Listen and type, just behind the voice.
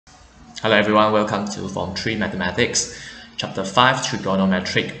Hello everyone, welcome to Form 3 Mathematics, Chapter 5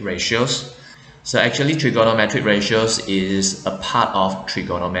 Trigonometric Ratios. So actually trigonometric ratios is a part of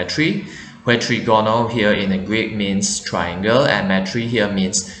trigonometry, where trigono here in the Greek means triangle and metry here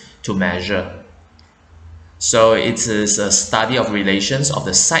means to measure. So it is a study of relations of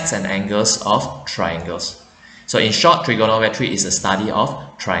the sides and angles of triangles. So in short, trigonometry is a study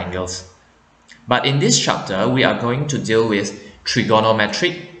of triangles. But in this chapter, we are going to deal with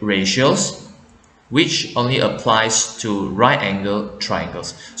trigonometric ratios, which only applies to right angle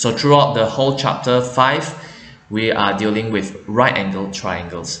triangles. So throughout the whole chapter 5, we are dealing with right angle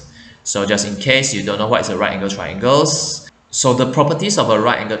triangles. So just in case you don't know what is a right angle triangles, so the properties of a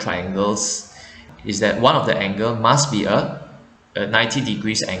right angle triangles is that one of the angle must be a 90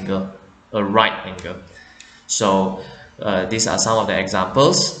 degrees angle, a right angle. So these are some of the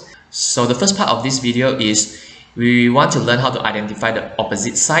examples. So the first part of this video is we want to learn how to identify the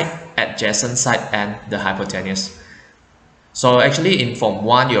opposite side, adjacent side, and the hypotenuse. So actually in Form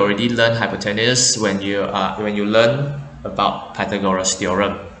 1, you already learned hypotenuse when you learn about Pythagoras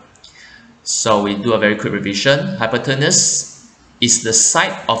theorem. So we do a very quick revision. Hypotenuse is the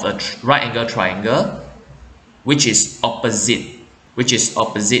side of a right angle triangle which is opposite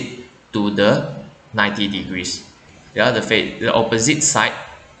to the 90 degrees. Yeah, the opposite side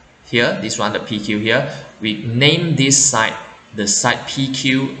here, this one, the PQ here, we name this side, the side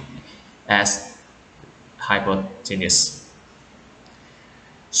PQ, as hypotenuse.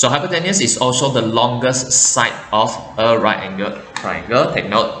 So hypotenuse is also the longest side of a right angle triangle, take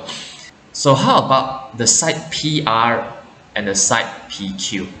note. So how about the side PR and the side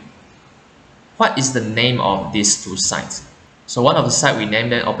PQ? What is the name of these two sides? So one of the side we name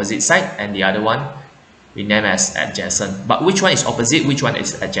them opposite side and the other one we name as adjacent. But which one is opposite, which one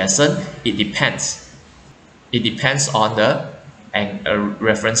is adjacent? It depends. It depends on the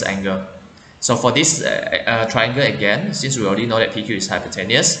reference angle. So for this triangle again, since we already know that PQ is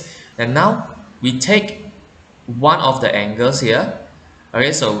hypotenuse, then now we take one of the angles here.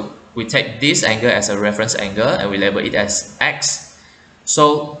 Okay, so we take this angle as a reference angle and we label it as X.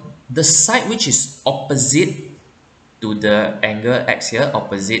 So the side which is opposite to the angle X here,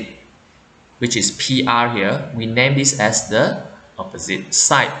 opposite, which is PR here, we name this as the opposite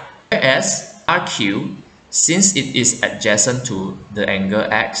side. Whereas RQ, since it is adjacent to the angle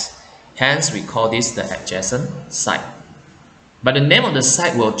X, hence we call this the adjacent side. But the name of the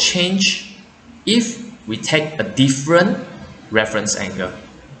side will change if we take a different reference angle.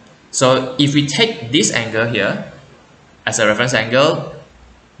 So if we take this angle here as a reference angle,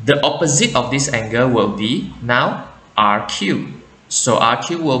 the opposite of this angle will be now RQ. So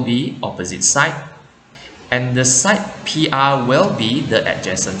RQ will be opposite side, and the side PR will be the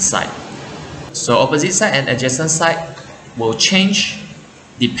adjacent side. So opposite side and adjacent side will change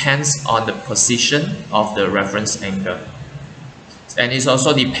depends on the position of the reference angle. And it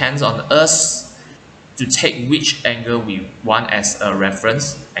also depends on us to take which angle we want as a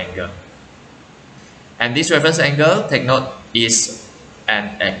reference angle. And this reference angle, take note, is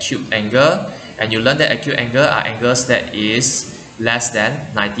an acute angle. And you learn that acute angle are angles that is less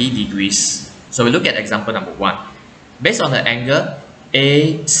than 90 degrees. So we look at example number 1. Based on the angle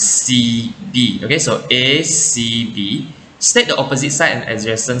ACB, okay, so ACB, state the opposite side and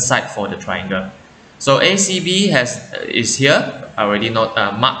adjacent side for the triangle. So ACB is here. I already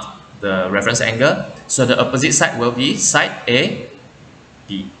marked the reference angle. So the opposite side will be side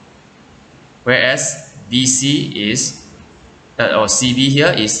AB. Whereas BC is, or CB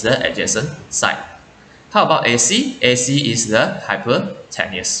here is the adjacent side. How about AC? AC is the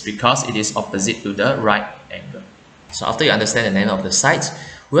hypotenuse because it is opposite to the right angle. So after you understand the name of the sides,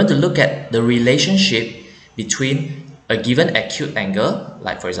 we want to look at the relationship between a given acute angle,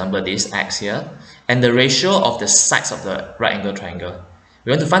 like for example this X here, and the ratio of the sides of the right angle triangle.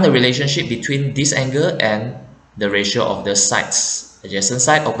 We want to find the relationship between this angle and the ratio of the sides, adjacent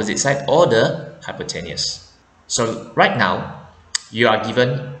side, opposite side, or the hypotenuse. So right now, you are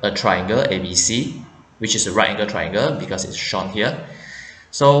given a triangle ABC, which is a right angle triangle because it's shown here.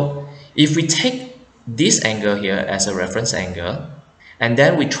 So if we take this angle here as a reference angle, and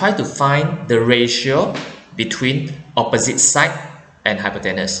then we try to find the ratio between opposite side and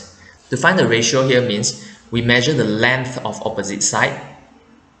hypotenuse. To find the ratio here means we measure the length of opposite side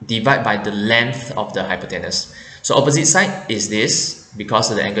divide by the length of the hypotenuse. So opposite side is this, because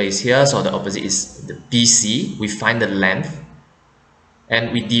the angle is here, so the opposite is the BC. We find the length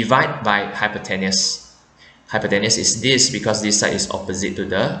and we divide by hypotenuse. Hypotenuse is this because this side is opposite to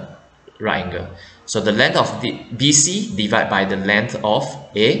the right angle. So the length of the BC divided by the length of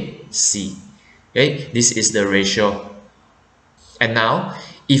AC. Okay, this is the ratio. And now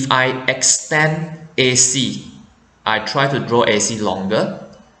if I extend AC, I try to draw AC longer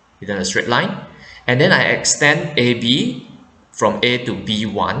within a straight line, and then I extend AB from A to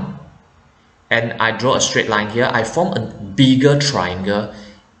B1, and I draw a straight line here, I form a bigger triangle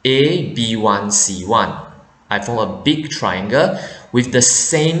AB1C1. I form a big triangle with the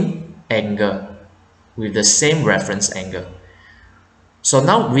same angle, with the same reference angle. So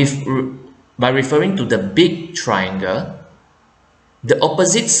now by referring to the big triangle, the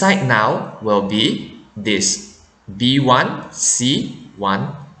opposite side now will be this B1,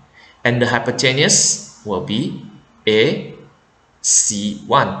 C1, and the hypotenuse will be A,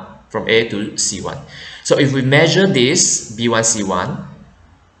 C1, from A to C1. So if we measure this B1, C1,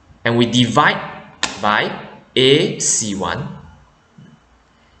 and we divide by A, C1,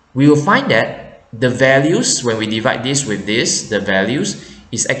 we will find that the values, when we divide this with this, the values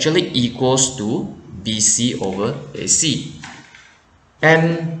is actually equals to BC over AC.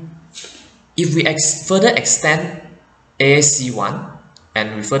 And if we further extend AC1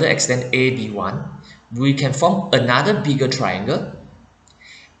 and we further extend AB1, we can form another bigger triangle.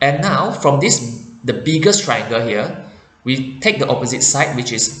 And now from this, the biggest triangle here, we take the opposite side,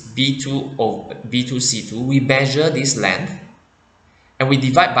 which is B2 over B2C2. We measure this length and we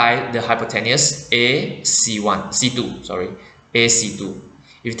divide by the hypotenuse AC2.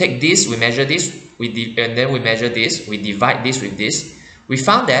 If you take this, we measure this, and then we measure this, we divide this with this. We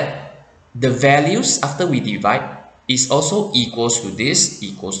found that the values after we divide is also equals to this,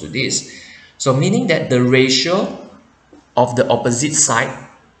 So meaning that the ratio of the opposite side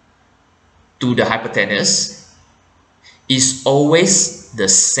to the hypotenuse is always the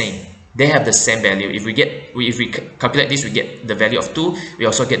same. They have the same value. If we calculate this, we get the value of 2. We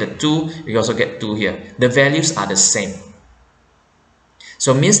also get the 2. We also get 2 here. The values are the same.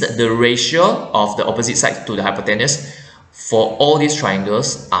 So it means that the ratio of the opposite side to the hypotenuse for all these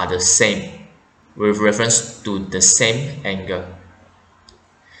triangles are the same with reference to the same angle.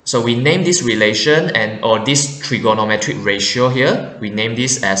 So we name this relation or this trigonometric ratio here, we name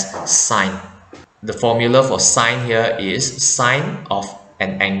this as sine. The formula for sine here is sine of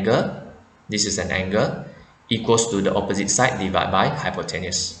an angle, this is an angle, equals to the opposite side divided by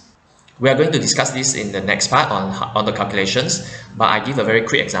hypotenuse. We are going to discuss this in the next part on the calculations, but I give a very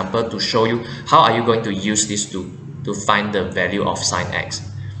quick example to show you how are you going to use this to find the value of sine x.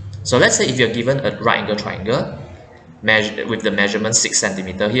 So let's say if you're given a right angle triangle with the measurement 6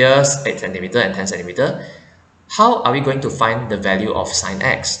 cm here, 8 cm and 10 cm, how are we going to find the value of sine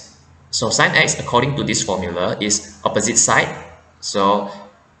x? So sine x, according to this formula, is opposite side. So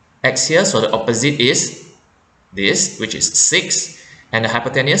x here, so the opposite is this, which is 6, and the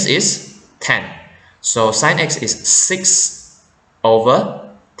hypotenuse is 10. So sine x is 6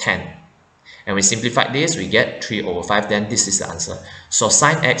 over 10. And we simplify this, we get 3 over 5, then this is the answer. So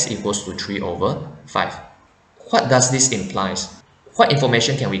sine x equals to 3 over 5. What does this imply? What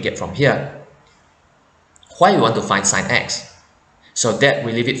information can we get from here? Why we want to find sine x? So that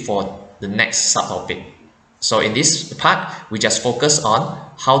we leave it for the next subtopic. So in this part, we just focus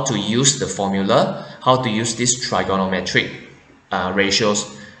on how to use the formula, how to use these trigonometric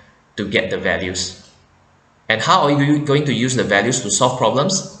ratios to get the values. And how are you going to use the values to solve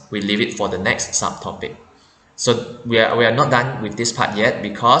problems? We leave it for the next subtopic. So we are not done with this part yet,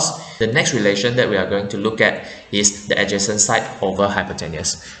 because the next relation that we are going to look at is the adjacent side over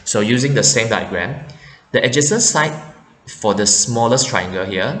hypotenuse. So using the same diagram, the adjacent side for the smallest triangle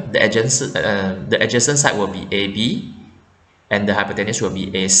here, the adjacent side will be AB and the hypotenuse will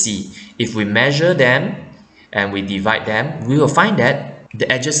be AC. If we measure them and we divide them, we will find that the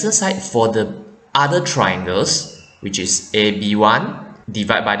adjacent side for the other triangles, which is AB1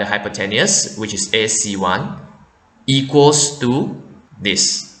 divided by the hypotenuse, which is AC1, equals to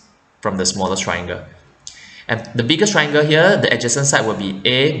this from the smallest triangle. And the biggest triangle here, the adjacent side will be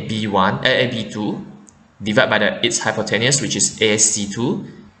AB2 divided by its hypotenuse, which is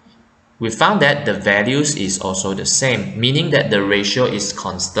AC2. We found that the values is also the same, meaning that the ratio is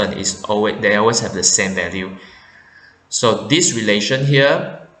constant. They always have the same value. So this relation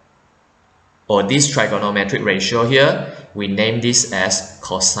here, or this trigonometric ratio here, we name this as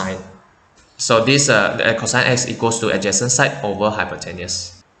cosine. So this cosine x equals to adjacent side over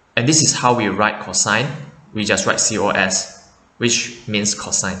hypotenuse. And this is how we write cosine. We just write COS, which means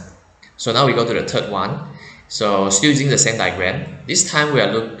cosine. So now we go to the third one. So still using the same diagram. This time we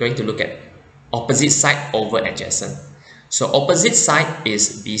are going to look at opposite side over adjacent. So opposite side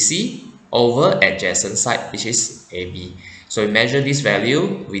is BC over adjacent side, which is AB. So we measure this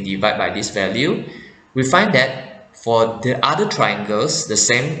value, we divide by this value. We find that for the other triangles, the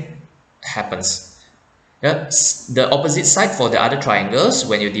same happens. The opposite side for the other triangles,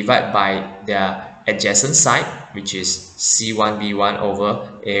 when you divide by their adjacent side, which is C1B1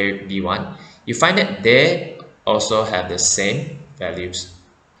 over AB1, you find that they also have the same values.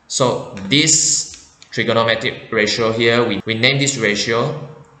 So this trigonometric ratio here, we name this ratio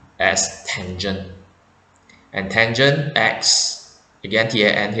as tangent. And tangent x, again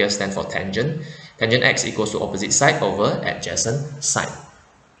TAN here stands for tangent. Tangent x equals to opposite side over adjacent side.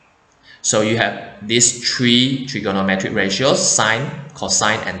 So you have these three trigonometric ratios, sine,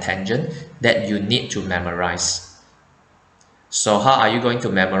 cosine, and tangent, that you need to memorize. So how are you going to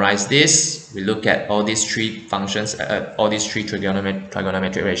memorize this? We look at all these three functions, all these three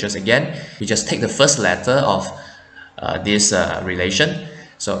trigonometric ratios again. We just take the first letter of this relation.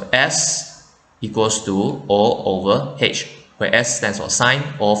 So S equals to O over H, where S stands for sine,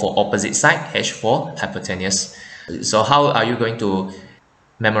 O for opposite side, H for hypotenuse. So how are you going to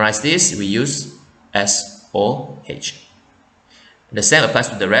memorize this? We use SOH. The same applies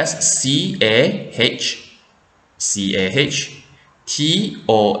to the rest. CAH,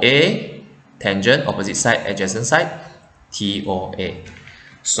 TOA, tangent, opposite side, adjacent side, TOA.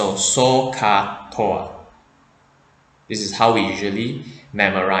 So TOA. This is how we usually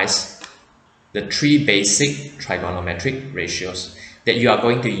memorize the three basic trigonometric ratios that you are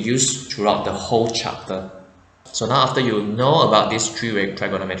going to use throughout the whole chapter. So now after you know about these three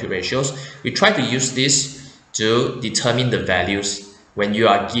trigonometric ratios, we try to use this to determine the values when you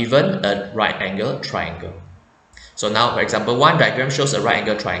are given a right angle triangle. So now, for example, one diagram shows a right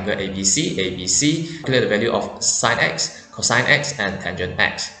angle triangle ABC. Calculate the value of sine x, cosine x, and tangent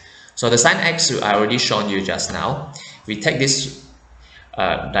x. So the sine x I already shown you just now. We take this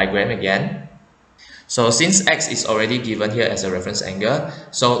diagram again. So since x is already given here as a reference angle,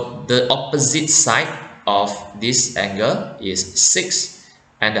 so the opposite side of this angle is 6,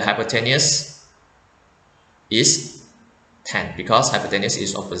 and the hypotenuse is 10, because hypotenuse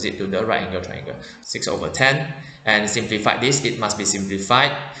is opposite to the right angle triangle. 6 over 10, and simplify this, it must be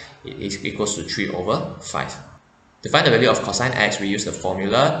simplified. It is equals to 3 over 5. To find the value of cosine x, we use the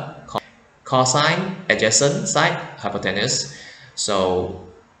formula cosine adjacent side hypotenuse. So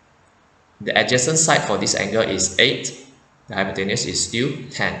the adjacent side for this angle is 8. The hypotenuse is still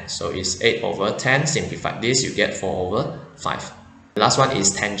 10. So it's 8 over 10. Simplify this, you get 4 over 5. The last one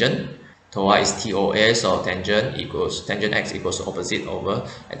is tangent. TOA is TOA, so tangent x equals opposite over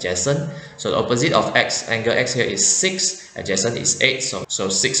adjacent. So the opposite of x, angle x here is 6, adjacent is 8, so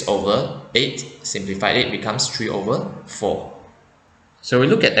 6 over 8, simplified it becomes 3 over 4. So we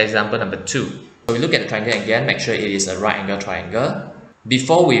look at example number 2. So we look at the triangle again, make sure it is a right angle triangle.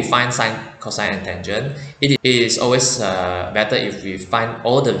 Before we find sine, cosine, and tangent, it is always better if we find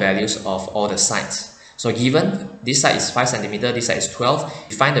all the values of all the sides. So given this side is 5 cm, this side is 12,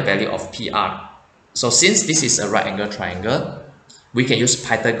 we find the value of PR. So since this is a right angle triangle, we can use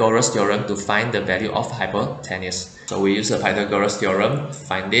Pythagoras theorem to find the value of hypotenuse. So we use the Pythagoras theorem to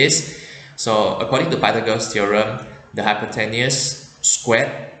find this. So according to Pythagoras theorem, the hypotenuse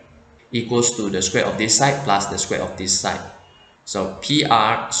squared equals to the square of this side plus the square of this side. So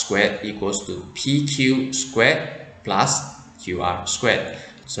PR squared equals to PQ squared plus QR squared.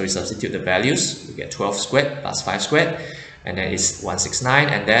 So we substitute the values, we get 12 squared plus 5 squared, and then it's 169.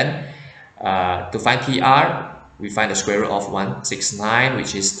 And then to find PR, we find the square root of 169,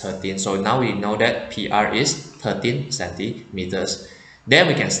 which is 13. So now we know that PR is 13 centimeters. Then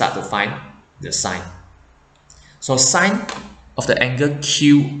we can start to find the sine. So sine of the angle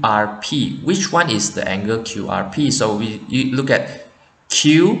QRP. Which one is the angle QRP? So you look at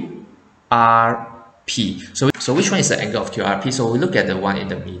QRP. So which one is the angle of QRP? So we look at the one in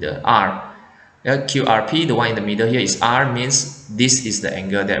the middle, R. QRP, the one in the middle here is R, means this is the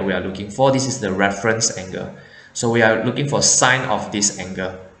angle that we are looking for. This is the reference angle. So we are looking for sine of this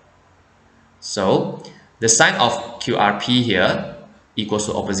angle. So the sine of QRP here equals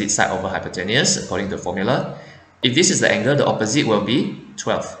to opposite side over hypotenuse according to the formula. If this is the angle, the opposite will be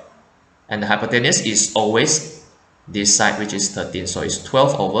 12. And the hypotenuse is always this side, which is 13. So it's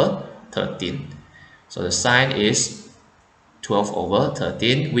 12 over 13. So the sine is 12 over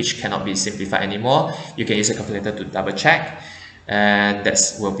 13, which cannot be simplified anymore. You can use a calculator to double check, and that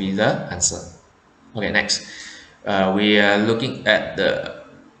will be the answer. Okay, next. We are looking at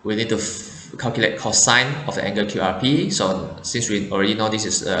we need to calculate cosine of the angle QRP. So since we already know this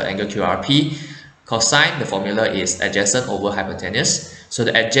is angle QRP, cosine, the formula is adjacent over hypotenuse. So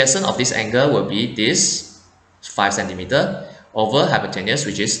the adjacent of this angle will be this 5 centimeter over hypotenuse,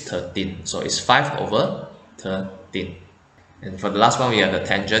 which is 13. So it's 5 over 13. And for the last one, we have the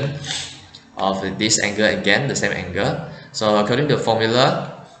tangent of this angle, again the same angle. So according to the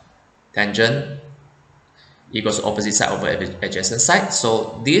formula, tangent equals opposite side over adjacent side.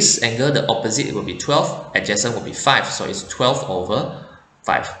 So this angle, the opposite will be 12, adjacent will be 5. So it's 12 over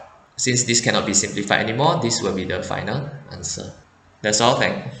 5. Since this cannot be simplified anymore, this will be the final answer. That's all.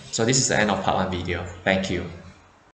 So this is the end of part 1 video. Thank you.